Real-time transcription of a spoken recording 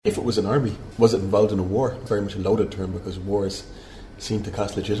If it was an army, was it involved in a war? Very much a loaded term because wars seem to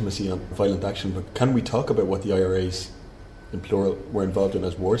cast legitimacy on violent action. But can we talk about what the IRAs, in plural, were involved in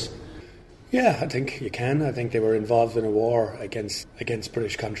as wars? Yeah, I think you can. I think they were involved in a war against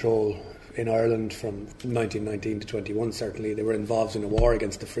British control in Ireland from 1919 to 21, certainly. They were involved in a war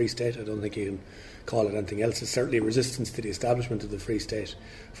against the Free State. I don't think you can call it anything else. It's certainly resistance to the establishment of the Free State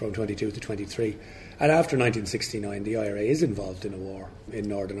from 22 to 23. And after 1969, the IRA is involved in a war in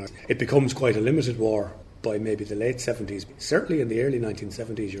Northern Ireland. It becomes quite a limited war by maybe the late 70s. Certainly in the early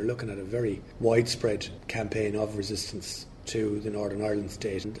 1970s, you're looking at a very widespread campaign of resistance to the Northern Ireland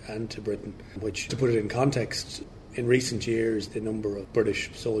state and to Britain, which, to put it in context, in recent years the number of British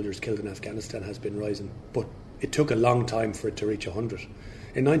soldiers killed in Afghanistan has been rising, but it took a long time for it to reach 100.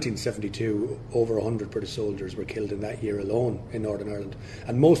 In 1972, over 100 British soldiers were killed in that year alone in Northern Ireland,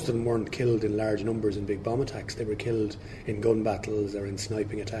 and most of them weren't killed in large numbers in big bomb attacks. They were killed in gun battles or in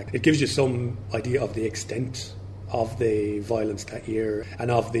sniping attacks. It gives you some idea of the extent of the violence that year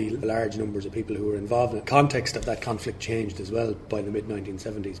and of the large numbers of people who were involved in it. The context of that conflict changed as well by the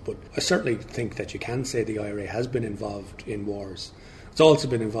mid-1970s, but I certainly think that you can say the IRA has been involved in wars. It's also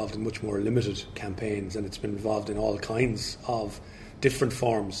been involved in much more limited campaigns, and it's been involved in all kinds of different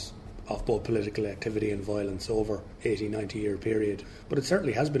forms of both political activity and violence over 80-90 year period. But it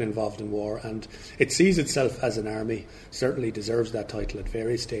certainly has been involved in war, and it sees itself as an army, certainly deserves that title at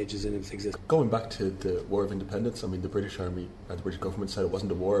various stages in its existence. Going back to the War of Independence, I mean, the British Army and the British government said it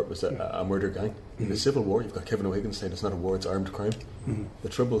wasn't a war, it was a murder gang. Mm-hmm. In the Civil War, you've got Kevin O'Higgins saying it's not a war, it's armed crime. Mm-hmm. The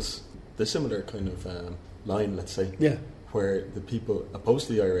Troubles, the similar kind of line, let's say, where the people opposed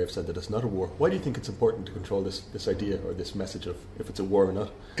to the IRA have said that it's not a war. Why do you think it's important to control this idea or this message of if it's a war or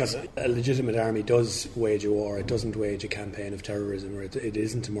not? Because a legitimate army does wage a war. It doesn't wage a campaign of terrorism, or it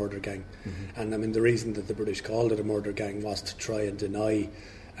isn't a murder gang. Mm-hmm. And I mean, the reason that the British called it a murder gang was to try and deny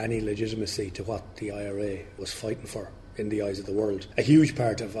any legitimacy to what the IRA was fighting for in the eyes of the world. A huge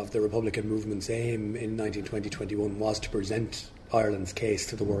part of the Republican movement's aim in 1920-21 was to present Ireland's case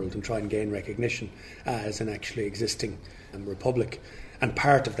to the world and try and gain recognition as an actually existing republic. And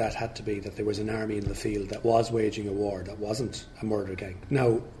part of that had to be that there was an army in the field that was waging a war, that wasn't a murder gang.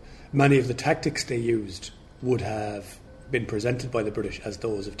 Now, many of the tactics they used would have been presented by the British as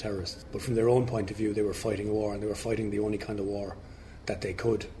those of terrorists, but from their own point of view they were fighting a war, and they were fighting the only kind of war that they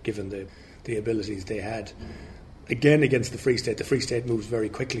could, given the abilities they had. Again, against the Free State moves very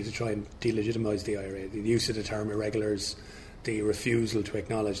quickly to try and delegitimise the IRA. The use of the term irregulars, the refusal to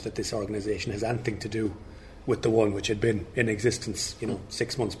acknowledge that this organisation has anything to do with the one which had been in existence,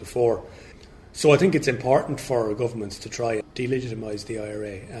 6 months before. So I think it's important for governments to try and delegitimise the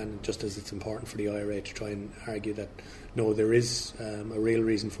IRA, and just as it's important for the IRA to try and argue that, no, there is a real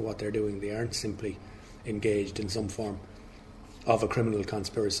reason for what they're doing. They aren't simply engaged in some form of a criminal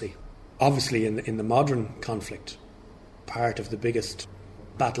conspiracy. Obviously, in the modern conflict, part of the biggest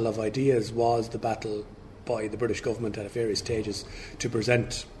battle of ideas was the battle by the British government at various stages to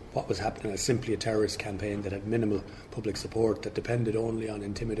present what was happening as simply a terrorist campaign that had minimal public support, that depended only on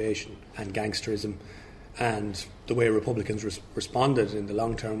intimidation and gangsterism. And the way Republicans responded in the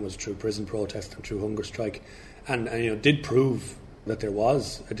long term was through prison protest and through hunger strike, and did prove that there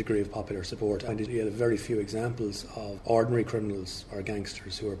was a degree of popular support. And you had very few examples of ordinary criminals or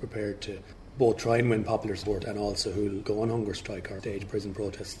gangsters who are prepared to both try and win popular support and also who will go on hunger strike or stage prison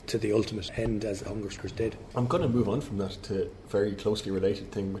protests to the ultimate end, as the hunger strikers did. I'm going to move on from that to a very closely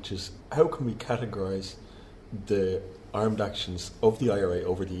related thing, which is how can we categorise the armed actions of the IRA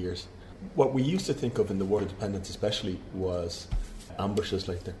over the years? What we used to think of in the War of Independence especially was ambushes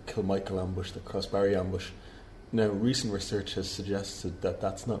like the Kilmichael ambush, the Crossbarry ambush. Now, recent research has suggested that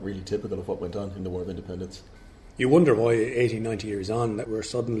that's not really typical of what went on in the War of Independence. You wonder why 80, 90 years on that we're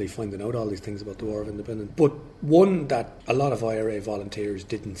suddenly finding out all these things about the War of Independence. But one, that a lot of IRA volunteers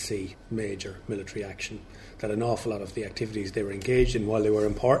didn't see major military action, that an awful lot of the activities they were engaged in, while they were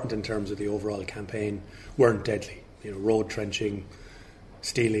important in terms of the overall campaign, weren't deadly. Road trenching,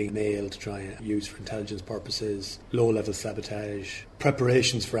 stealing mail to try and use for intelligence purposes, low-level sabotage,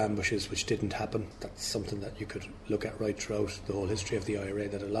 preparations for ambushes which didn't happen. That's something that you could look at right throughout the whole history of the IRA,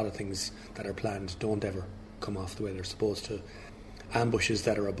 that a lot of things that are planned don't ever come off the way they're supposed to. Ambushes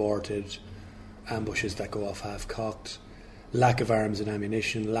that are aborted, ambushes that go off half-cocked, lack of arms and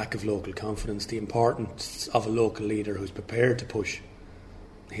ammunition, lack of local confidence, the importance of a local leader who's prepared to push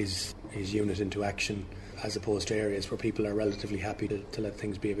his unit into action, as opposed to areas where people are relatively happy to let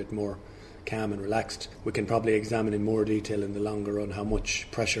things be a bit more calm and relaxed. We can probably examine in more detail in the longer run how much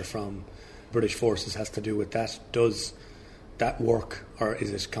pressure from British forces has to do with that. Does that work, or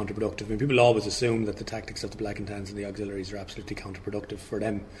is it counterproductive? I mean, people always assume that the tactics of the Black and Tans and the auxiliaries are absolutely counterproductive for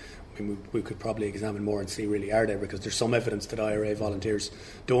them. I mean, we could probably examine more and see really are they, because there's some evidence that IRA volunteers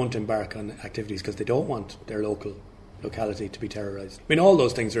don't embark on activities because they don't want their locality to be terrorised. I mean, all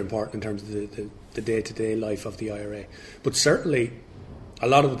those things are important in terms of the day-to-day life of the IRA. But certainly, a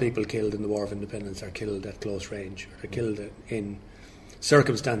lot of the people killed in the War of Independence are killed at close range, or are killed in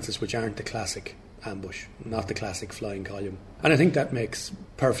circumstances which aren't the classic ambush, not the classic flying column. And I think that makes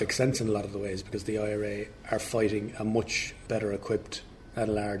perfect sense in a lot of the ways, because the IRA are fighting a much better equipped and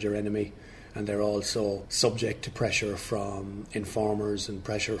a larger enemy, and they're also subject to pressure from informers and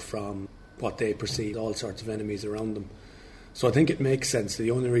pressure from what they perceive all sorts of enemies around them. So I think it makes sense.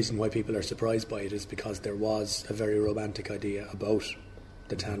 The only reason why people are surprised by it is because there was a very romantic idea about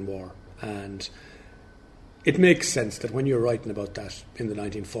the Tan War, and it makes sense that when you're writing about that in the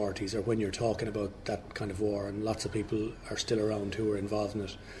 1940s, or when you're talking about that kind of war, and lots of people are still around who were involved in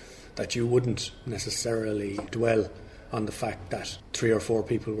it, that you wouldn't necessarily dwell on the fact that 3 or 4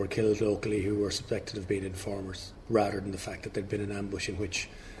 people were killed locally who were suspected of being informers, rather than the fact that there'd been an ambush in which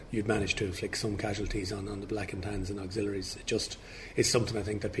you'd managed to inflict some casualties on the Black and Tans and auxiliaries. It just is something I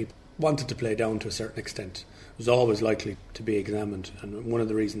think that people wanted to play down to a certain extent. It was always likely to be examined, and one of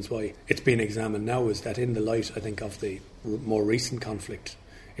the reasons why it's being examined now is that in the light, I think, of the more recent conflict,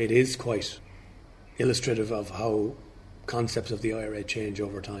 it is quite illustrative of how concepts of the IRA change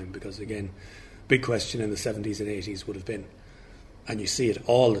over time, because again, big question in the 70s and 80s would have been, and you see it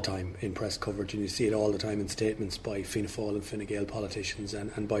all the time in press coverage, and you see it all the time in statements by Fianna Fáil and Fine Gael politicians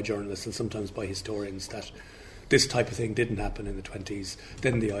and by journalists and sometimes by historians, that this type of thing didn't happen in the 20s.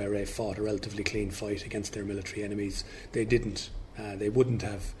 Then the IRA fought a relatively clean fight against their military enemies. They wouldn't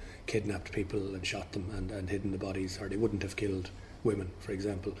have kidnapped people and shot them and hidden the bodies, or they wouldn't have killed women, for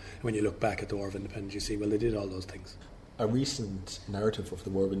example. And when you look back at the War of Independence, you see, well, they did all those things. A recent narrative of the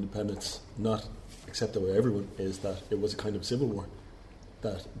War of Independence, not accepted by everyone, is that it was a kind of civil war,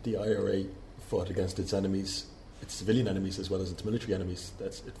 that the IRA fought against its enemies, its civilian enemies as well as its military enemies.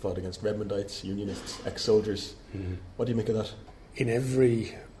 It fought against Redmondites, Unionists, ex-soldiers. Mm-hmm. What do you make of that? In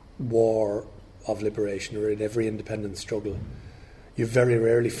every war of liberation, or in every independence struggle, you very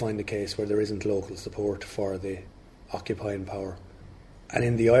rarely find a case where there isn't local support for the occupying power. And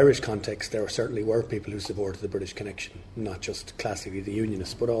in the Irish context, there certainly were people who supported the British connection, not just classically the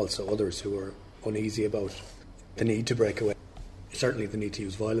Unionists, but also others who were uneasy about the need to break away. Certainly the need to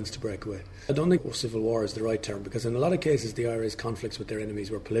use violence to break away. I don't think civil war is the right term, because in a lot of cases the IRA's conflicts with their enemies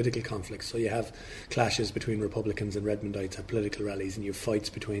were political conflicts. So you have clashes between Republicans and Redmondites at political rallies, and you have fights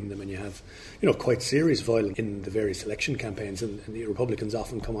between them, and you have, quite serious violence in the various election campaigns, and the Republicans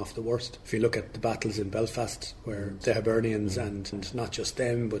often come off the worst. If you look at the battles in Belfast, where the Hibernians and not just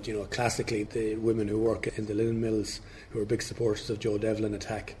them, but classically the women who work in the linen mills, who are big supporters of Joe Devlin,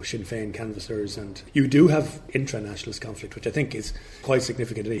 attack Sinn Féin canvassers, and you do have intra-nationalist conflict, which I think is quite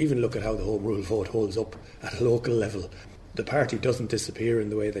significant. Even look at how the Home Rule vote holds up at a local level. The party doesn't disappear in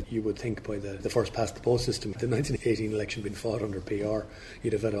the way that you would think by the first past the post system. The 1918 election being fought under PR,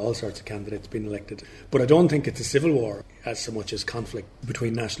 you'd have had all sorts of candidates being elected. But I don't think it's a civil war as so much as conflict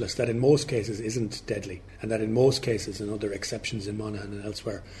between nationalists that in most cases isn't deadly, and that in most cases, and other exceptions in Monaghan and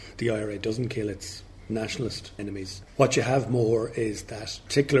elsewhere, the IRA doesn't kill its nationalist enemies. What you have more is that,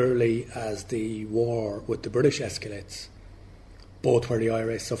 particularly as the war with the British escalates, both where the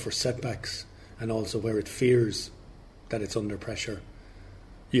IRA suffers setbacks and also where it fears that it's under pressure,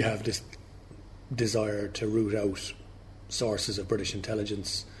 you have this desire to root out sources of British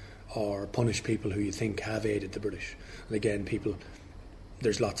intelligence or punish people who you think have aided the British. And again,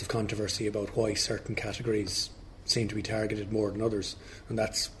 there's lots of controversy about why certain categories seem to be targeted more than others, and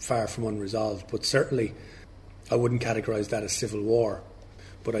that's far from unresolved. But certainly I wouldn't categorise that as civil war,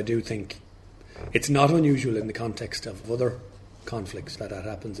 but I do think it's not unusual in the context of other conflicts that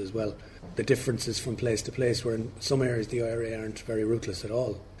happens as well. The differences from place to place, where in some areas the IRA aren't very ruthless at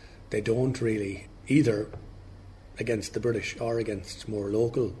all. They don't really, either against the British or against more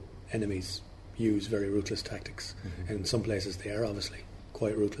local enemies, use very ruthless tactics. Mm-hmm. In some places they are obviously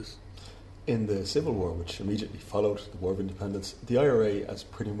quite ruthless. In the Civil War, which immediately followed the War of Independence, the IRA has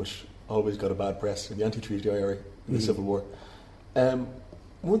pretty much always got a bad press, or the anti-treaty IRA in the Civil War.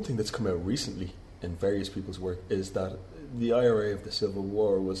 One thing that's come out recently in various people's work is that the IRA of the Civil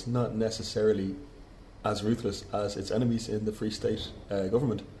War was not necessarily as ruthless as its enemies in the Free State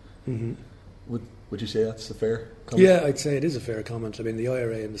government. Mm-hmm. Would you say that's a fair comment? Yeah, I'd say it is a fair comment. I mean, the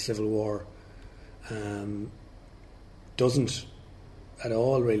IRA in the Civil War doesn't at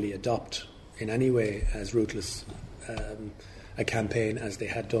all really adopt in any way as ruthless a campaign as they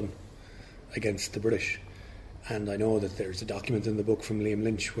had done against the British. And I know that there's a document in the book from Liam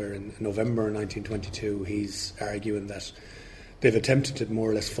Lynch where in November 1922 he's arguing that they've attempted to more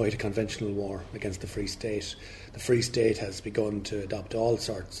or less fight a conventional war against the Free State. The Free State has begun to adopt all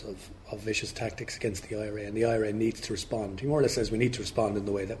sorts of vicious tactics against the IRA, and the IRA needs to respond. He more or less says we need to respond in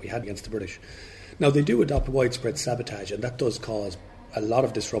the way that we had against the British. Now, they do adopt widespread sabotage, and that does cause a lot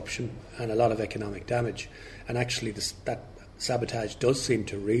of disruption and a lot of economic damage. And actually, that sabotage does seem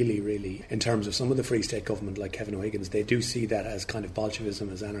to really, in terms of some of the Free State government, like Kevin O'Higgins, they do see that as kind of Bolshevism,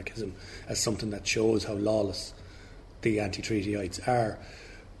 as anarchism, as something that shows how lawless the anti-treatyites are.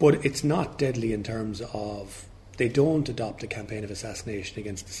 But it's not deadly in terms of, they don't adopt a campaign of assassination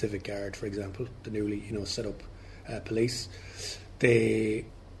against the Civic Guard, for example, the newly set up police. They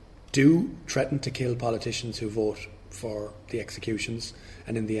do threaten to kill politicians who vote for the executions,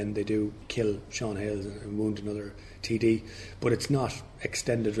 and in the end they do kill Sean Hales and wound another TD, but it's not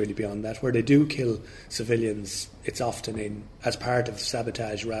extended really beyond that. Where they do kill civilians, it's often as part of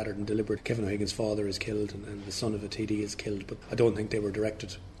sabotage rather than deliberate. Kevin O'Higgins' father is killed and the son of a TD is killed, but I don't think they were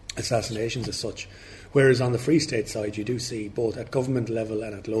directed assassinations as such. Whereas on the Free State side, you do see both at government level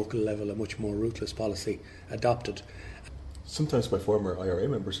and at local level a much more ruthless policy adopted. Sometimes by former IRA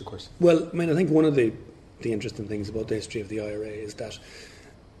members, of course. Well, I mean, I think one of the interesting things about the history of the IRA is that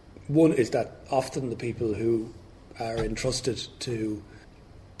often the people who are entrusted to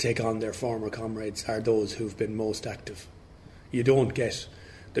take on their former comrades are those who've been most active. You don't get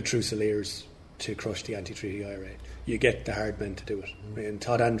the Trusaliers to crush the anti-treaty IRA. You get the hard men to do it. In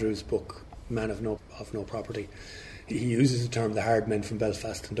Todd Andrews' book, Man of No Property, he uses the term the hard men from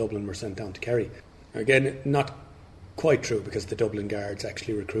Belfast and Dublin were sent down to Kerry. Again, not quite true, because the Dublin Guards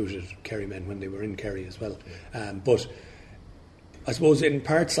actually recruited Kerry men when they were in Kerry as well. But I suppose in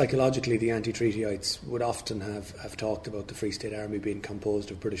part psychologically the anti-treatyites would often have talked about the Free State Army being composed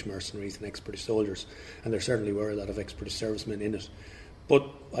of British mercenaries and ex-British soldiers, and there certainly were a lot of ex-British servicemen in it. But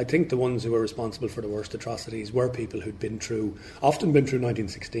I think the ones who were responsible for the worst atrocities were people who'd often been through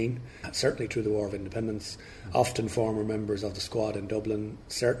 1916, certainly through the War of Independence, often former members of the squad in Dublin,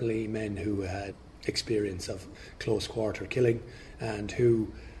 certainly men who had experience of close quarter killing and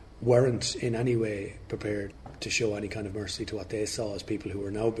who weren't in any way prepared to show any kind of mercy to what they saw as people who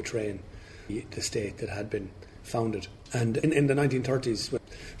were now betraying the state that had been founded. And in the 1930s,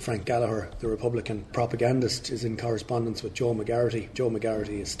 Frank Gallagher, the Republican propagandist, is in correspondence with Joe McGarrity. Joe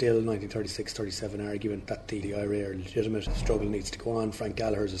McGarrity is still, 1936-37, arguing that the IRA are legitimate, the struggle needs to go on. Frank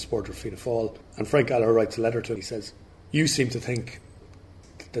Gallagher is a supporter of Fianna Fáil. And Frank Gallagher writes a letter to him. He says, "You seem to think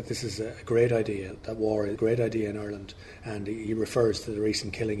that this is a great idea, that war is a great idea in Ireland." And he refers to the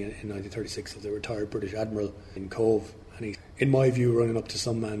recent killing in 1936 of the retired British Admiral in Cove. And in my view, running up to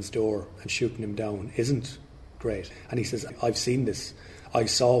some man's door and shooting him down isn't great. And he says, "I've seen this. I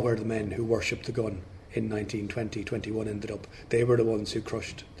saw where the men who worshipped the gun in 1920-21 ended up. They were the ones who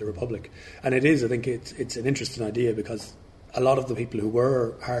crushed the Republic." And it is, I think it's an interesting idea, because a lot of the people who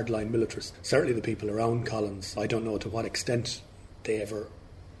were hardline militarists, certainly the people around Collins, I don't know to what extent they ever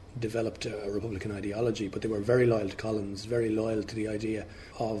developed a Republican ideology, but they were very loyal to Collins, very loyal to the idea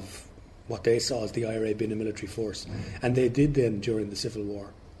of what they saw as the IRA being a military force. And they did then, during the Civil War,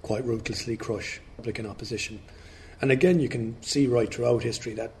 quite ruthlessly crush Republican opposition. And again, you can see right throughout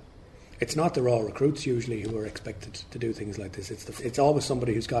history that it's not the raw recruits usually who are expected to do things like this. It's always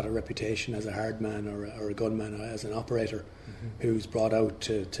somebody who's got a reputation as a hard man or a gunman or as an operator who's brought out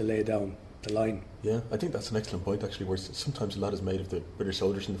to lay down the line. Yeah, I think that's an excellent point, actually, where sometimes a lot is made of the British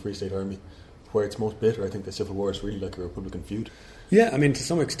soldiers in the Free State Army. Where it's most bitter, I think the Civil War is really like a Republican feud. Yeah, I mean, to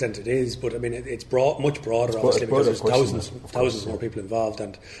some extent it is, but I mean, it's much broader, obviously, because there's thousands more people involved,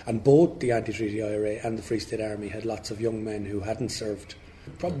 and both the anti-treaty IRA and the Free State Army had lots of young men who hadn't served,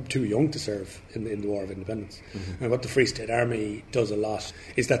 probably too young to serve in the War of Independence. And what the Free State Army does a lot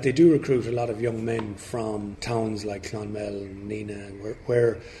is that they do recruit a lot of young men from towns like Clonmel and Neenah,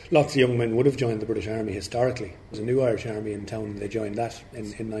 where lots of young men would have joined the British Army historically. There was a new Irish Army in town, and they joined that in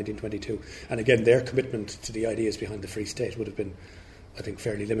 1922. And again, their commitment to the ideas behind the Free State would have been, I think,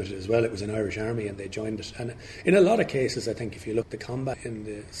 fairly limited as well. It was an Irish army and they joined it. And in a lot of cases, I think, if you look at the combat in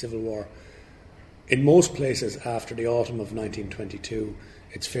the Civil War, in most places after the autumn of 1922,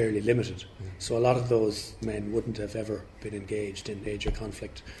 it's fairly limited. So a lot of those men wouldn't have ever been engaged in major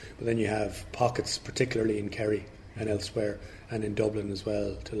conflict. But then you have pockets, particularly in Kerry and elsewhere, and in Dublin as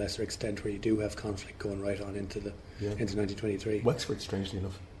well, to a lesser extent, where you do have conflict going right on into 1923. Wexford, strangely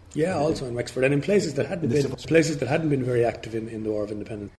enough. Yeah, also in Wexford, and in places that hadn't been very active in the War of Independence.